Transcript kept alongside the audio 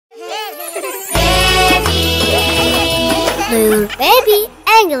Toyor Baby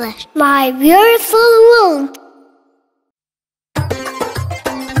English, my beautiful world.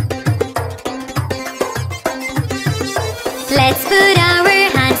 Let's put our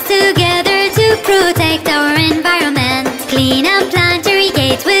hands together to protect our environment. Clean up, plant,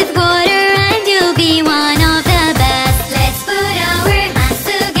 irrigate with water, and you'll be one of the best. Let's put our hands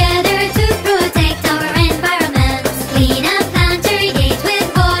together to protect our environment. Clean up, plant, irrigate with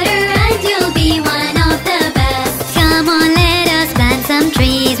water, and you'll be one of the best. Come on, let us plant some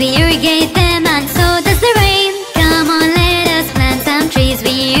trees. We irrigate them and so does the rain. Come on, let us plant some trees.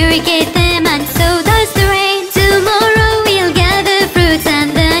 We irrigate them and so does the rain. Tomorrow we'll gather fruits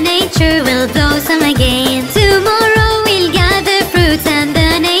and the nature will blossom again. Tomorrow we'll gather fruits and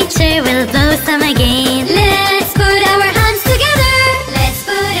the nature will blossom again. Let's put our hands together. Let's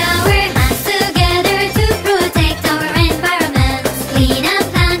put our hands together to protect our environment. Clean up,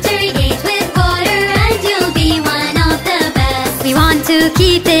 plant, irrigate with water, and you'll be one of the best. We want to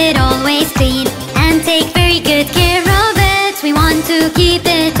keep it always clean.